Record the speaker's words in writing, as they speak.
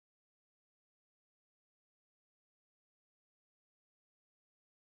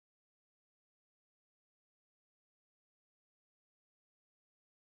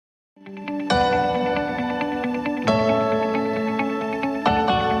Hi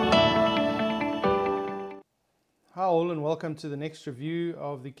all and welcome to the next review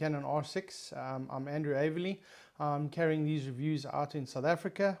of the Canon R6. I'm Andrew Aveley. I'm carrying these reviews out in South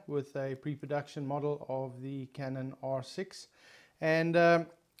Africa with a pre-production model of the Canon R6. And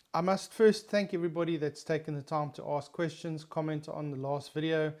I must first thank everybody that's taken the time to ask questions, comment on the last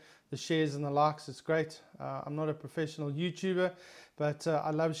video, the shares and the likes. It's great. I'm not a professional YouTuber, but I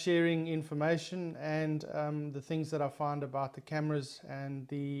love sharing information and the things that I find about the cameras and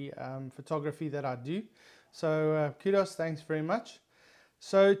the photography that I do. So kudos, thanks very much.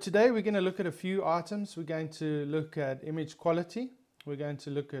 So today we're going to look at a few items. We're going to look at image quality. We're going to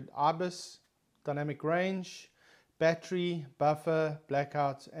look at IBIS, dynamic range, battery, buffer,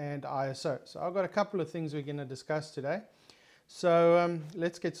 blackout, and ISO. So I've got a couple of things we're going to discuss today. So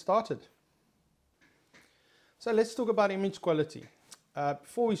let's get started. So let's talk about image quality.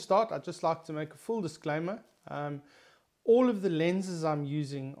 Before we start, I'd just like to make a full disclaimer. All of the lenses I'm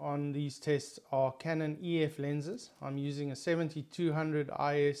using on these tests are Canon EF lenses. I'm using a 70-200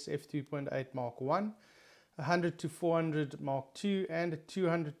 IS f2.8 Mark I, 100-400 Mark II, and a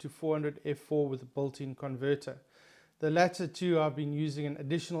 200-400 f4 with a built-in converter. The latter two I've been using an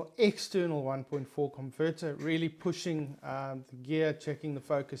additional external 1.4 converter, really pushing the gear, checking the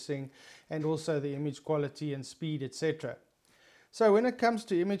focusing, and also the image quality and speed, etc. So when it comes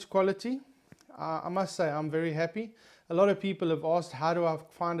to image quality, I must say I'm very happy. A lot of people have asked, how do I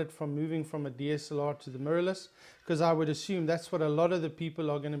find it from moving from a DSLR to the mirrorless? Because I would assume that's what a lot of the people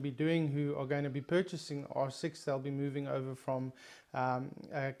are going to be doing who are going to be purchasing R6. They'll be moving over from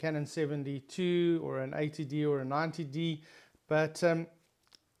a Canon 70-2 or an 80D or a 90D. But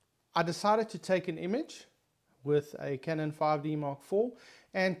I decided to take an image with a Canon 5D Mark IV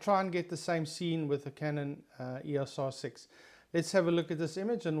and try and get the same scene with a Canon EOS R6. Let's have a look at this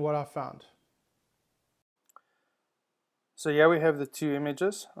image and what I found. So here we have the two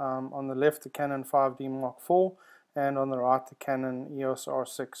images. On the left the Canon 5D Mark IV and on the right the Canon EOS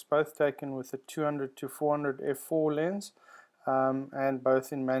R6, both taken with a 200-400 f4 lens and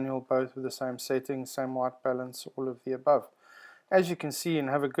both in manual, both with the same settings, same white balance, all of the above. As you can see and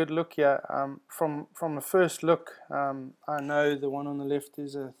have a good look here, from a first look, I know the one on the left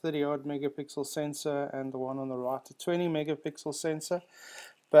is a 30-odd megapixel sensor and the one on the right a 20 megapixel sensor.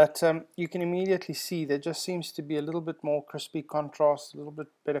 But you can immediately see there just seems to be a little bit more crispy contrast, a little bit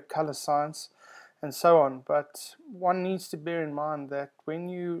better color science, and so on. But one needs to bear in mind that when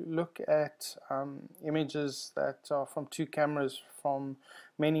you look at images that are from two cameras from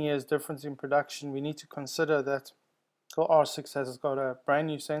many years difference in production, we need to consider that the R6 has got a brand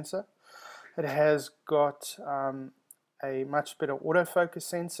new sensor. It has got a much better autofocus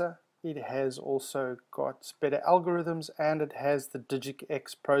sensor. It has also got better algorithms and it has the Digic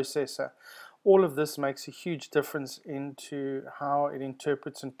X processor. All of this makes a huge difference into how it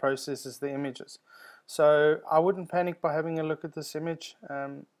interprets and processes the images. So I wouldn't panic by having a look at this image.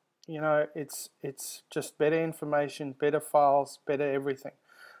 You know, it's just better information, better files, better everything.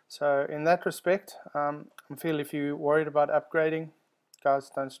 So in that respect, I feel if you're worried about upgrading,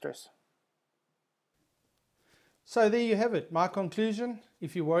 guys, don't stress. So there you have it, my conclusion.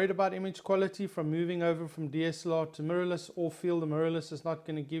 If you're worried about image quality from moving over from DSLR to mirrorless or feel the mirrorless is not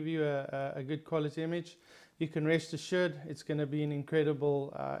going to give you a good quality image, you can rest assured it's going to be an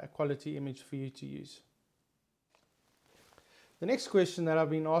incredible quality image for you to use. The next question that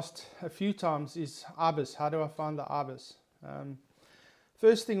I've been asked a few times is IBIS. How do I find the IBIS?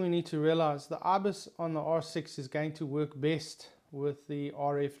 First thing we need to realize, the IBIS on the R6 is going to work best with the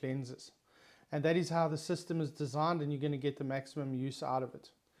RF lenses. And that is how the system is designed and you're going to get the maximum use out of it.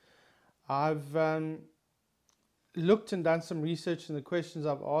 I've looked and done some research in the questions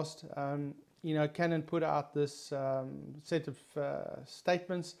I've asked. You know, Canon put out this set of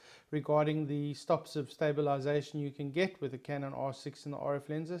statements regarding the stops of stabilization you can get with the Canon R6 and the RF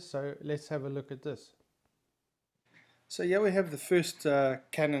lenses. So let's have a look at this. So here we have the first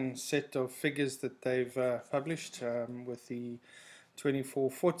Canon set of figures that they've published with the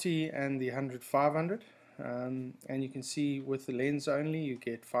 24-40 and the 100-500, and you can see with the lens only you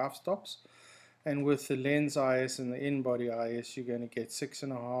get 5 stops, and with the lens IS and the in-body IS you're going to get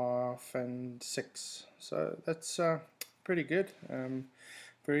 6.5 and 6. So that's pretty good,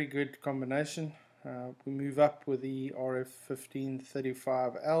 very good combination. We move up with the RF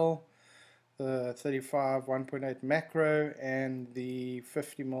 1535L, the 35 1.8 macro, and the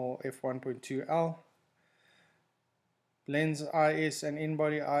 50mm f1.2L. Lens IS and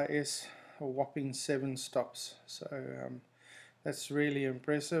in-body IS a whopping 7 stops, so that's really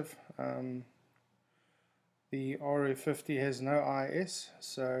impressive. The RF50 has no IS,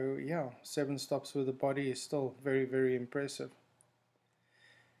 so yeah, 7 stops with the body is still very, very impressive.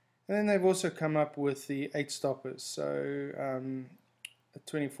 And then they've also come up with the 8 stoppers, so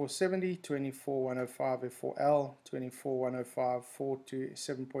 2470, 24105 f4L, 24105 4 to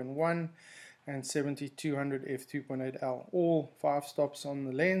 7.1, and 7200 f2.8L. All 5 stops on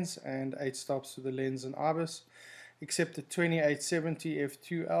the lens and 8 stops with the lens and IBIS, except the 2870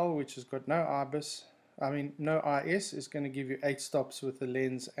 f2L, which has got no IBIS. No IS, is going to give you 8 stops with the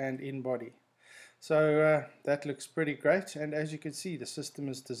lens and in body. So that looks pretty great, and as you can see, the system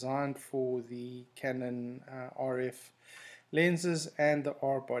is designed for the Canon RF lenses and the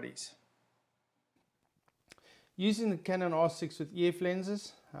R bodies. Using the Canon R6 with EF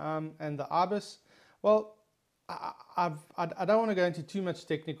lenses and the IBIS, well, I don't want to go into too much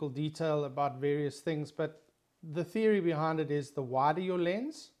technical detail about various things, but the theory behind it is the wider your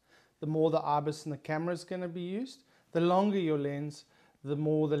lens, the more the IBIS and the camera is going to be used. The longer your lens, the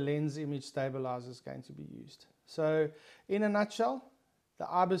more the lens image stabilizer is going to be used. So in a nutshell, the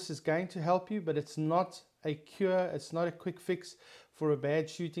IBIS is going to help you, but it's not a cure, it's not a quick fix for a bad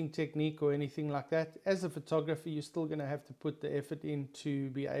shooting technique or anything like that. As a photographer, you're still going to have to put the effort in to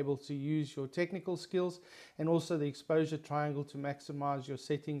be able to use your technical skills and also the exposure triangle to maximize your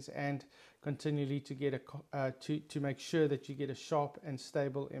settings and continually to get to make sure that you get a sharp and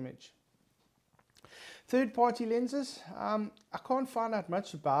stable image. Third-party lenses, I can't find out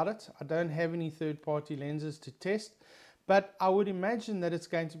much about it. I don't have any third-party lenses to test, but I would imagine that it's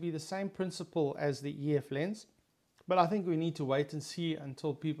going to be the same principle as the EF lens. But I think we need to wait and see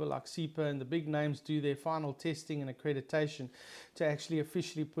until people like SEPA and the big names do their final testing and accreditation to actually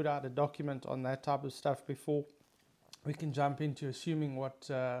officially put out a document on that type of stuff before we can jump into assuming what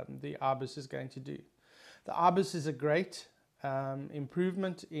the IBIS is going to do. The IBIS is a great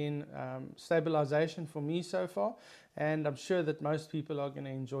improvement in stabilization for me so far, and I'm sure that most people are going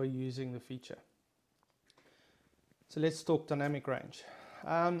to enjoy using the feature. So let's talk dynamic range.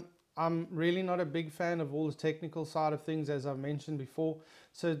 I'm really not a big fan of all the technical side of things, as I've mentioned before.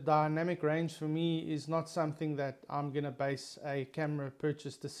 So dynamic range for me is not something that I'm going to base a camera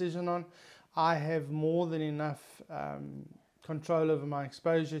purchase decision on. I have more than enough control over my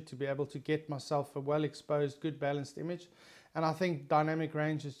exposure to be able to get myself a well exposed, good balanced image. And I think dynamic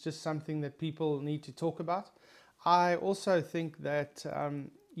range is just something that people need to talk about. I also think that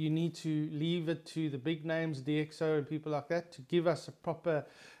you need to leave it to the big names, DxO and people like that, to give us a proper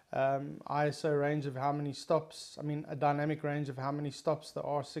ISO range of how many stops, a dynamic range of how many stops the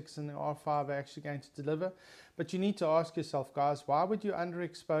R6 and the R5 are actually going to deliver. But you need to ask yourself, guys, why would you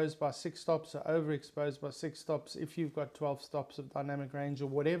underexpose by 6 stops or overexpose by 6 stops if you've got 12 stops of dynamic range or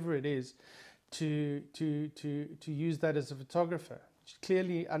whatever it is to use that as a photographer?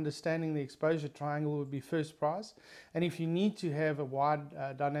 Clearly understanding the exposure triangle would be first prize, and if you need to have a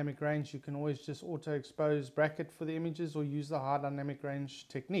wide dynamic range, you can always just auto expose bracket for the images or use the high dynamic range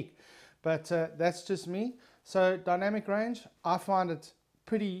technique. But that's just me. So dynamic range, I find it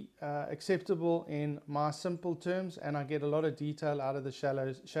pretty acceptable in my simple terms, and I get a lot of detail out of the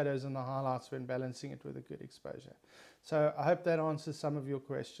shadows and the highlights when balancing it with a good exposure. So I hope that answers some of your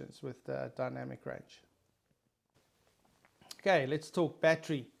questions with dynamic range. Okay, let's talk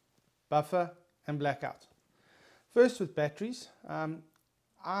battery, buffer and blackout. First with batteries,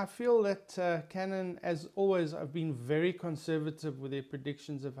 I feel that Canon, as always, have been very conservative with their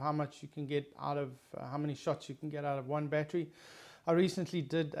predictions of how much you can get out of, how many shots you can get out of one battery. I recently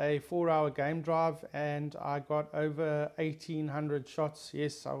did a 4-hour game drive and I got over 1800 shots.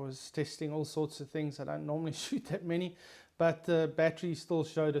 Yes, I was testing all sorts of things. I don't normally shoot that many, but the battery still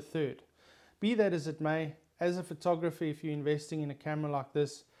showed a third. Be that as it may, as a photographer, if you're investing in a camera like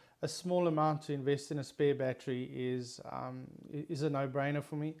this, a small amount to invest in a spare battery is a no-brainer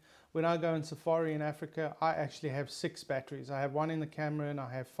for me. When I go in safari in Africa, I actually have 6 batteries. I have 1 in the camera and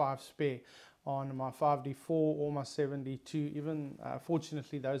I have 5 spare on my 5D4 or my 7D2. Even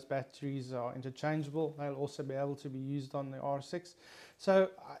fortunately, those batteries are interchangeable. They'll also be able to be used on the R6.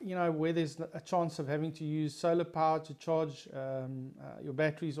 So, where there's a chance of having to use solar power to charge your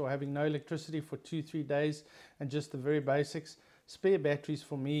batteries or having no electricity for 2-3 days and just the very basics, spare batteries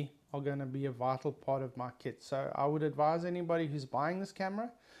for me are going to be a vital part of my kit. So I would advise anybody who's buying this camera,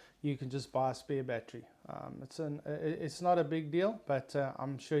 you can just buy a spare battery. It's not a big deal, but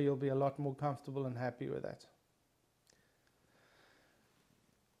I'm sure you'll be a lot more comfortable and happy with that.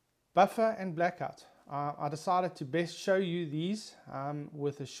 Buffer and blackout. I decided to best show you these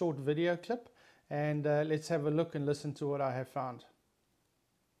with a short video clip, and let's have a look and listen to what I have found.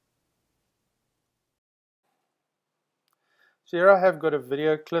 So here I have got a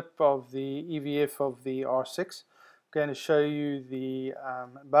video clip of the EVF of the R6. I'm going to show you the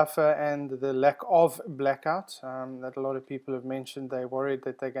buffer and the lack of blackout that a lot of people have mentioned they're worried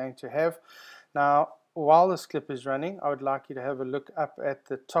that they're going to have. Now, while this clip is running, I would like you to have a look up at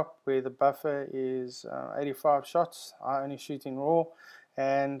the top where the buffer is 85 shots. I only shoot in RAW,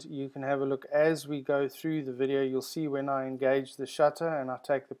 and you can have a look as we go through the video. You'll see when I engage the shutter and I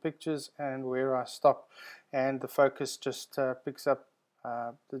take the pictures and where I stop, and the focus just picks up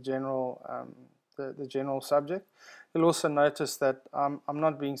the general subject. You'll also notice that I'm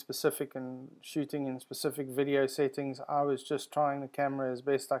not being specific and shooting in specific video settings. I was just trying the camera as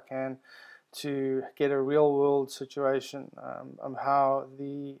best I can to get a real world situation of how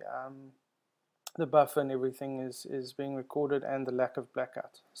the buffer and everything is being recorded and the lack of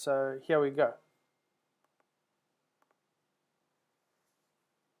blackout. So here we go.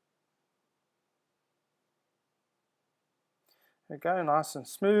 There we go, nice and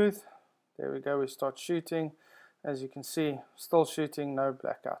smooth. There we go, we start shooting. As you can see, still shooting, no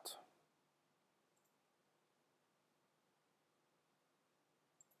blackout.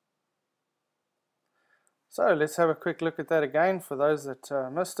 So let's have a quick look at that again for those that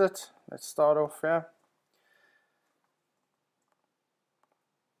missed it. Let's start off here.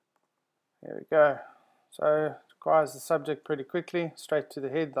 Here we go. So it requires the subject pretty quickly, straight to the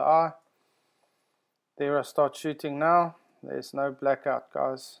head, the eye. There I start shooting now. There's no blackout,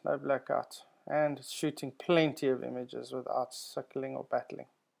 guys, no blackout. And it's shooting plenty of images without suckling or battling.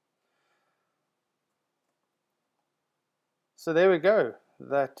 So there we go.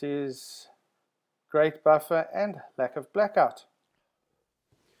 That is great buffer and lack of blackout.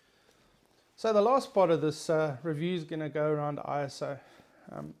 So the last part of this review is going to go around ISO.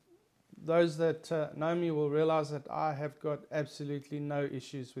 Those that know me will realize that I have got absolutely no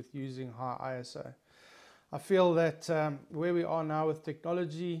issues with using high ISO. I feel that where we are now with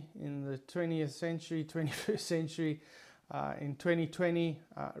technology in the 20th century, 21st century, in 2020,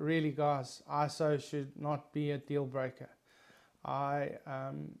 really guys, ISO should not be a deal breaker. I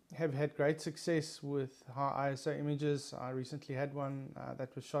have had great success with high ISO images. I recently had one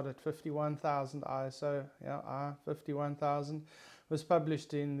that was shot at 51,000 ISO. Yeah, 51,000. Was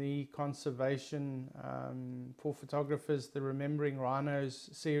published in the Conservation for Photographers, the Remembering Rhinos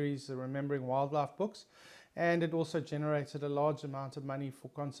series, the Remembering Wildlife books. And it also generated a large amount of money for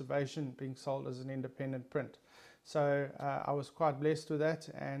conservation, being sold as an independent print. So I was quite blessed with that,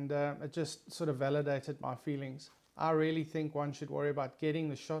 and it just sort of validated my feelings. I really think one should worry about getting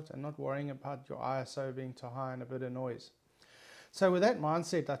the shot and not worrying about your ISO being too high and a bit of noise. So with that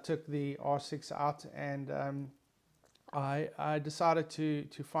mindset, I took the R6 out, and I decided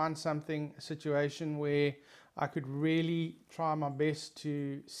to find something, a situation where I could really try my best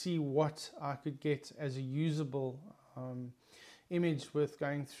to see what I could get as a usable image with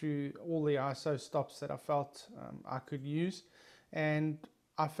going through all the ISO stops that I felt I could use. And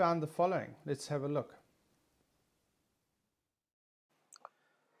I found the following. Let's have a look.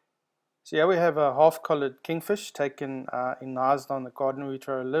 So here we have a half-collared kingfish taken in Naasda on the garden route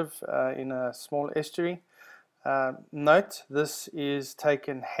where I live in a small estuary. Note, this is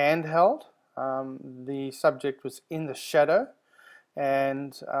taken handheld. The subject was in the shadow,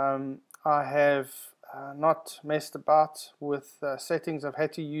 and I have not messed about with settings. I've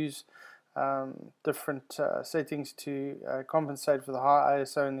had to use different settings to compensate for the high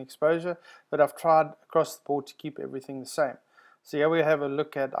ISO and the exposure, but I've tried across the board to keep everything the same. So here we have a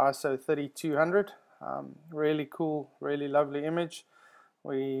look at ISO 3200. Really cool, really lovely image.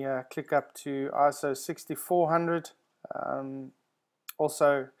 We click up to ISO 6400.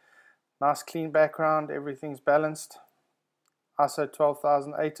 Also nice clean background, everything's balanced. ISO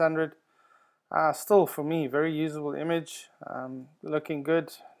 12800. Still for me very usable image, looking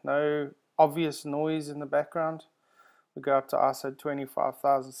good, no obvious noise in the background. We go up to ISO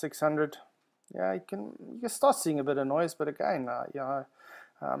 25600. Yeah, you can start seeing a bit of noise, but again,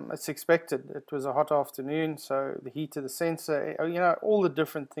 it's expected. It was a hot afternoon, so the heat of the sensor, all the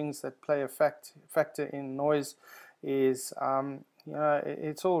different things that play a factor in noise is,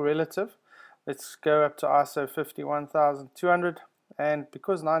 it's all relative. Let's go up to ISO 51200, and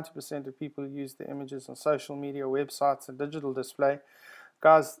because 90% of people use the images on social media, websites, and digital display,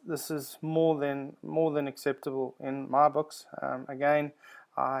 guys, this is more than acceptable in my books. Again,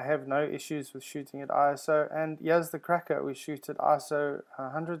 I have no issues with shooting at ISO, and here's the cracker. We shoot at ISO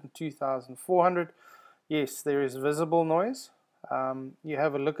 102,400. Yes, there is visible noise. You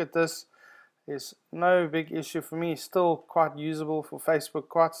have a look at this. There's no big issue for me. Still quite usable for Facebook,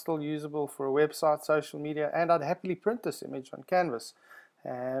 quite still usable for a website, social media, and I'd happily print this image on canvas.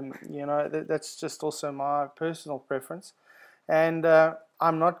 That's just also my personal preference. And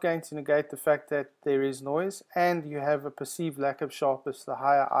I'm not going to negate the fact that there is noise and you have a perceived lack of sharpness the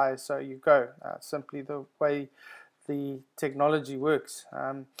higher ISO you go. Simply the way the technology works.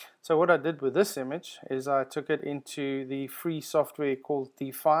 So what I did with this image is I took it into the free software called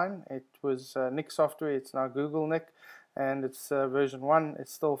Define. It was Nick software, it's now Google Nick, and it's version 1.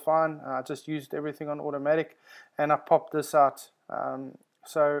 It's still fine. I just used everything on automatic and I popped this out.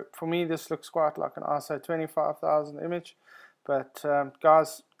 So for me this looks quite like an ISO 25,000 image, but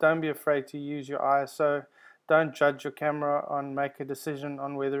guys, don't be afraid to use your ISO. Don't judge your camera on, make a decision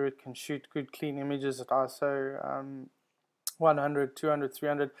on whether it can shoot good clean images at ISO 100, 200,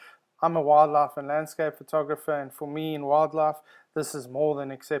 300. I'm a wildlife and landscape photographer, and for me in wildlife this is more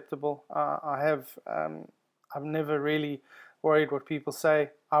than acceptable. I've never really worried what people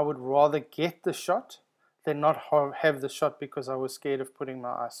say. I would rather get the shot than not have the shot because I was scared of putting my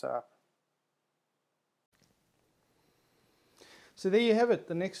ISO up. So there you have it.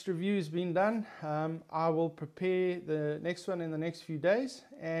 The next review has been done. I will prepare the next one in the next few days,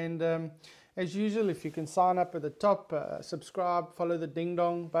 and as usual, if you can sign up at the top, subscribe, follow the ding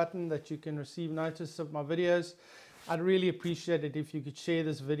dong button that you can receive notice of my videos. I'd really appreciate it if you could share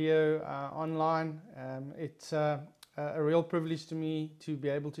this video online. It's a real privilege to me to be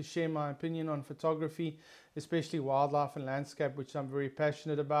able to share my opinion on photography, especially wildlife and landscape, which I'm very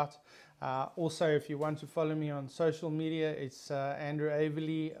passionate about. Also, if you want to follow me on social media, it's Andrew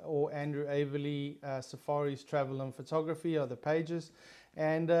Aveley or Andrew Aveley Safaris Travel and Photography are the pages,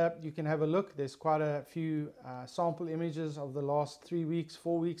 and you can have a look. There's quite a few sample images of the last 3 weeks,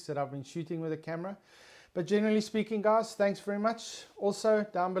 4 weeks that I've been shooting with a camera. But generally speaking, guys, thanks very much. Also,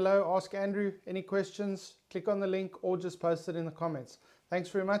 down below, ask Andrew any questions, click on the link or just post it in the comments. Thanks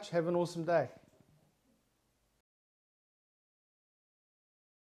very much. Have an awesome day.